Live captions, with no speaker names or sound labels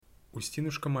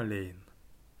Иустинушка Малеин.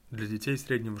 Для детей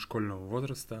среднего школьного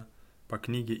возраста по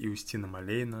книге Иустина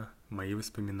Малеина «Мои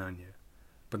воспоминания».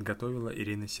 Подготовила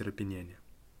Ирина Серапинене.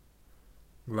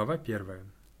 Глава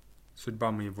 1.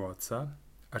 Судьба моего отца,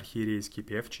 архиерейский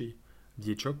певчий,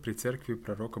 дьячок при церкви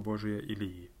пророка Божия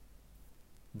Илии.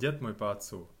 Дед мой по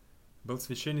отцу был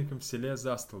священником в селе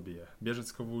Застолбье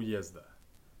Бежецкого уезда.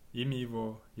 Имя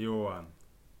его Иоанн.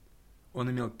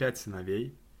 Он имел 5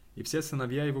 сыновей, и все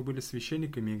сыновья его были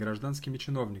священниками и гражданскими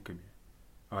чиновниками,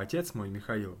 а отец мой,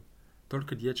 Михаил,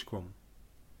 только дьячком.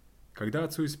 Когда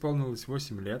отцу исполнилось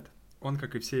 8 лет, он,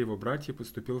 как и все его братья,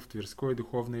 поступил в Тверское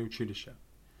Духовное училище.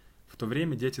 В то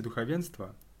время дети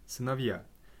духовенства, сыновья,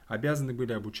 обязаны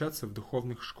были обучаться в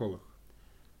духовных школах.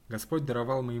 Господь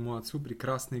даровал моему отцу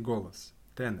прекрасный голос,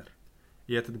 тенор,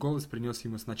 и этот голос принес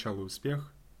ему сначала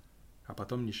успех, а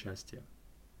потом несчастье.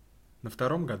 На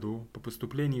 2-м году, по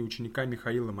поступлении ученика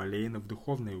Михаила Малеина в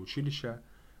духовное училище,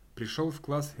 пришел в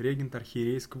класс регент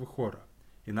архиерейского хора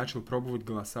и начал пробовать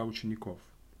голоса учеников.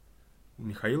 У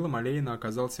Михаила Малеина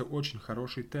оказался очень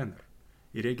хороший тенор,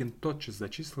 и регент тотчас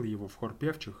зачислил его в хор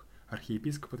певчих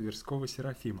архиепископа Тверского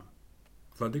Серафима.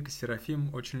 Владыка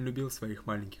Серафим очень любил своих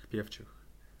маленьких певчих,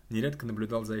 нередко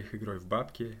наблюдал за их игрой в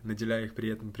бабки, наделяя их при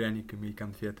этом пряниками и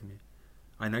конфетами,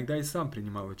 а иногда и сам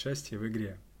принимал участие в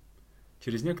игре.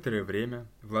 Через некоторое время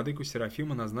владыку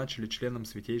Серафима назначили членом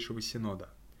Святейшего Синода,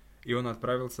 и он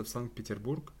отправился в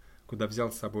Санкт-Петербург, куда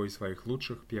взял с собой своих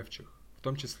лучших певчих, в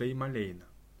том числе и Малеина.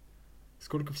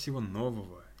 Сколько всего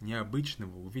нового,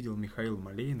 необычного увидел Михаил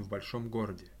Малеин в большом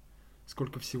городе,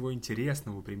 сколько всего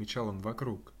интересного примечал он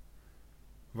вокруг.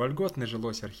 Вольготно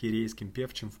жилось архиерейским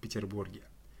певчим в Петербурге.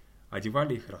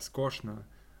 Одевали их роскошно,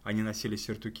 они носили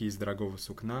сюртуки из дорогого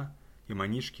сукна и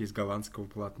манишки из голландского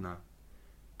полотна.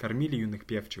 Кормили юных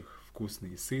певчих вкусно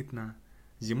и сытно.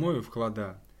 Зимою в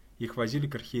холода их возили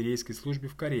к архиерейской службе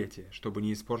в карете, чтобы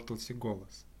не испортился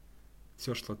голос.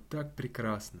 Все шло так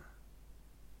прекрасно,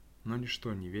 но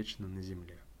ничто не вечно на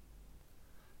земле.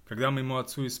 Когда моему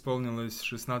отцу исполнилось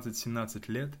 16-17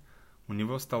 лет, у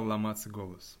него стал ломаться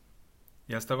голос.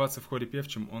 И оставаться в хоре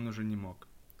певчим он уже не мог.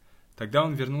 Тогда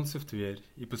он вернулся в Тверь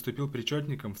и поступил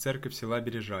причетником в церковь села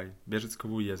Бережай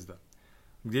Бежецкого уезда,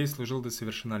 где и служил до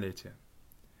совершеннолетия.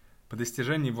 По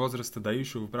достижении возраста,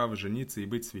 дающего право жениться и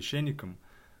быть священником,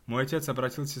 мой отец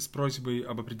обратился с просьбой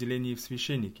об определении в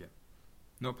священнике,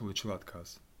 но получил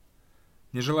отказ.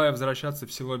 Не желая возвращаться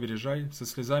в село Бережай, со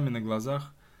слезами на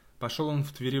глазах пошел он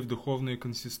в Твери в духовную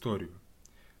консисторию,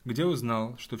 где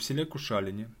узнал, что в селе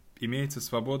Кушалине имеется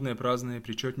свободное праздное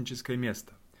причетническое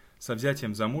место со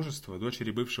взятием замужества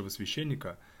дочери бывшего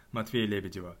священника Матвея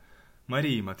Лебедева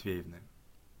Марии Матвеевны.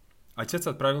 Отец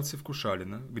отправился в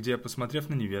Кушалино, где, посмотрев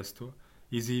на невесту,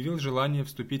 и заявил желание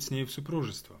вступить с ней в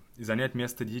супружество и занять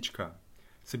место дьячка,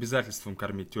 с обязательством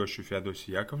кормить тещу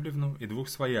Федосью Яковлевну и 2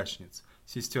 своячниц,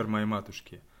 сестер моей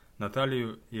матушки,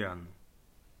 Наталью и Анну.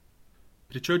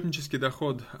 Причетнический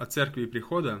доход от церкви и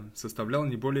прихода составлял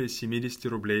не более 70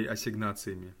 рублей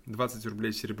ассигнациями, 20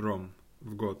 рублей серебром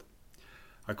в год.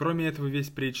 А кроме этого весь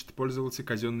причет пользовался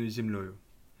казенной землею.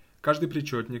 Каждый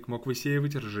причетник мог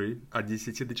высеивать ржи от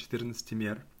 10 до 14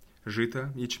 мер,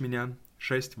 жита, ячменя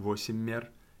 6-8 мер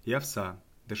и овса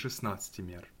до 16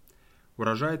 мер.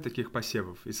 Урожай таких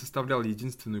посевов и составлял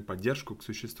единственную поддержку к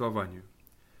существованию.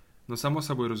 Но само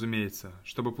собой разумеется,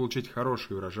 чтобы получить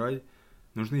хороший урожай,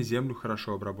 нужно и землю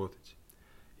хорошо обработать.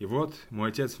 И вот мой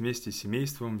отец вместе с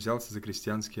семейством взялся за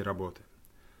крестьянские работы.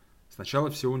 Сначала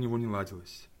все у него не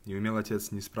ладилось. Не умел отец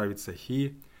ни справить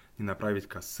сахи, ни направить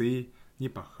косы, ни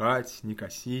пахать, ни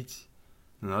косить.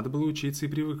 Но надо было учиться и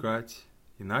привыкать,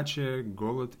 иначе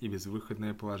голод и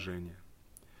безвыходное положение.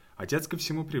 Отец ко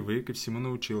всему привык и всему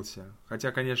научился,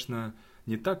 хотя, конечно,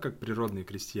 не так, как природный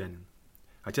крестьянин.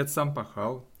 Отец сам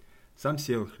пахал, сам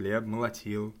сеял хлеб,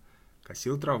 молотил,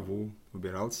 косил траву,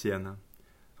 убирал сено.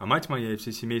 А мать моя и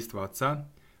все семейство отца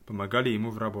помогали ему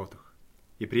в работах.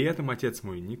 И при этом отец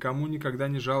мой никому никогда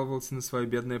не жаловался на свое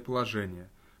бедное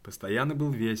положение, постоянно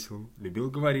был весел, любил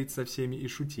говорить со всеми и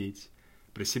шутить.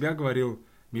 Про себя говорил: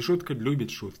 «Мишутка любит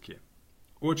шутки».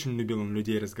 Очень любил он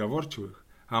людей разговорчивых,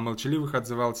 а о молчаливых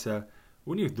отзывался: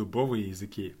 «У них дубовые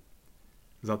языки».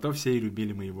 Зато все и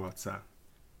любили моего отца.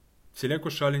 В селе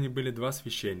Кушалине были 2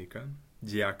 священника,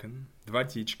 диакон, 2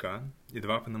 дьячка и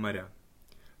 2 пономаря.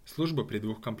 Служба при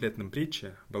двухкомплектном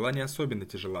притче была не особенно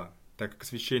тяжела, так как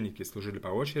священники служили по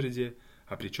очереди,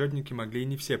 а причетники могли и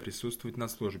не все присутствовать на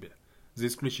службе, за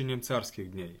исключением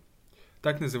царских дней.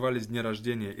 Так назывались дни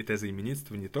рождения и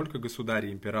тезоименитства не только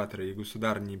Государя Императора и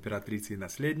Государыни Императрицы и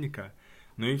наследника,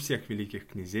 но и всех великих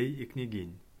князей и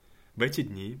княгинь. В эти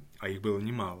дни, а их было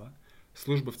немало,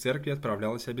 служба в церкви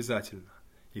отправлялась обязательно,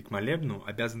 и к молебну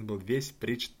обязан был весь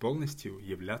причт полностью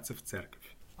являться в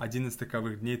церковь. Один из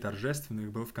таковых дней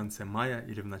торжественных был в конце мая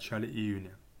или в начале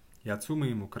июня, и отцу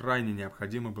моему крайне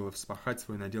необходимо было вспахать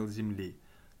свой надел земли,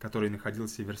 который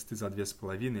находился версты за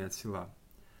 2,5 от села.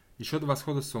 Еще до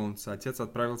восхода солнца отец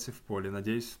отправился в поле,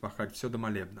 надеясь вспахать все до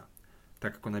молебна,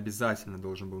 так как он обязательно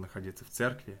должен был находиться в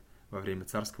церкви во время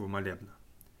царского молебна.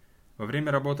 Во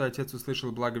время работы отец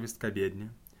услышал благовест к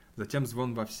обедне, затем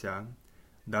звон во вся,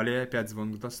 далее опять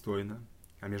звон достойно,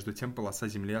 а между тем полоса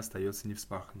земли остается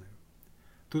невспаханной.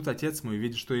 Тут отец мой,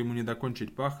 видя, что ему не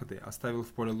докончить пахоты, оставил в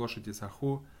поле лошадь и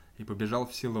саху и побежал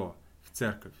в село, в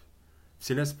церковь. В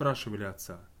селе спрашивали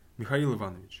отца: «Михаил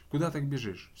Иванович, куда так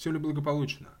бежишь? Все ли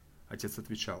благополучно?» Отец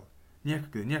отвечал: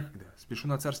 некогда, спешу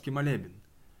на царский молебен».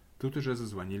 Тут уже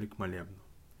зазвонили к молебну.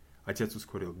 Отец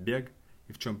ускорил бег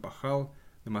и, в чем пахал,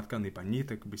 домотканный по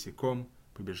ниток, босиком,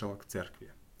 побежал к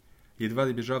церкви. Едва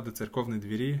добежав до церковной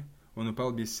двери, он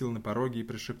упал без сил на пороге и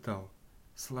прошептал: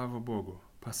 «Слава Богу,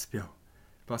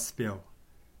 поспел.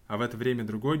 А в это время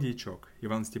другой дьячок,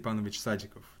 Иван Степанович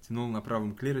Садиков, тянул на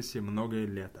правом клиросе многое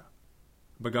лето.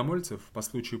 Богомольцев по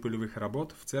случаю полевых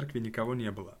работ в церкви никого не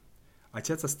было.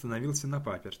 Отец остановился на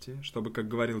паперти, чтобы, как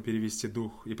говорил, перевести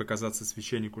дух и показаться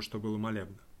священнику, что было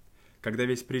молебно. Когда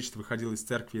весь причт выходил из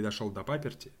церкви и дошел до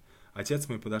паперти, отец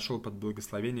мой подошел под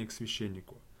благословение к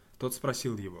священнику. Тот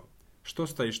спросил его: «Что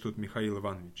стоишь тут, Михаил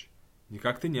Иванович?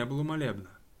 Никак ты не был у молебна».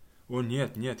 «О,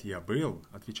 нет, я был»,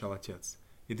 — отвечал отец,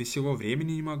 — «и до сего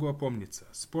времени не могу опомниться.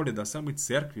 С поля до самой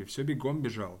церкви все бегом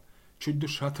бежал. Чуть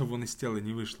душа-то вон из тела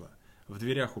не вышла. В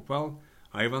дверях упал,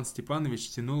 а Иван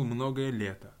Степанович тянул многое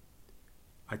лето».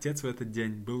 Отец в этот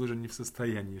день был уже не в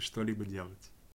состоянии что-либо делать.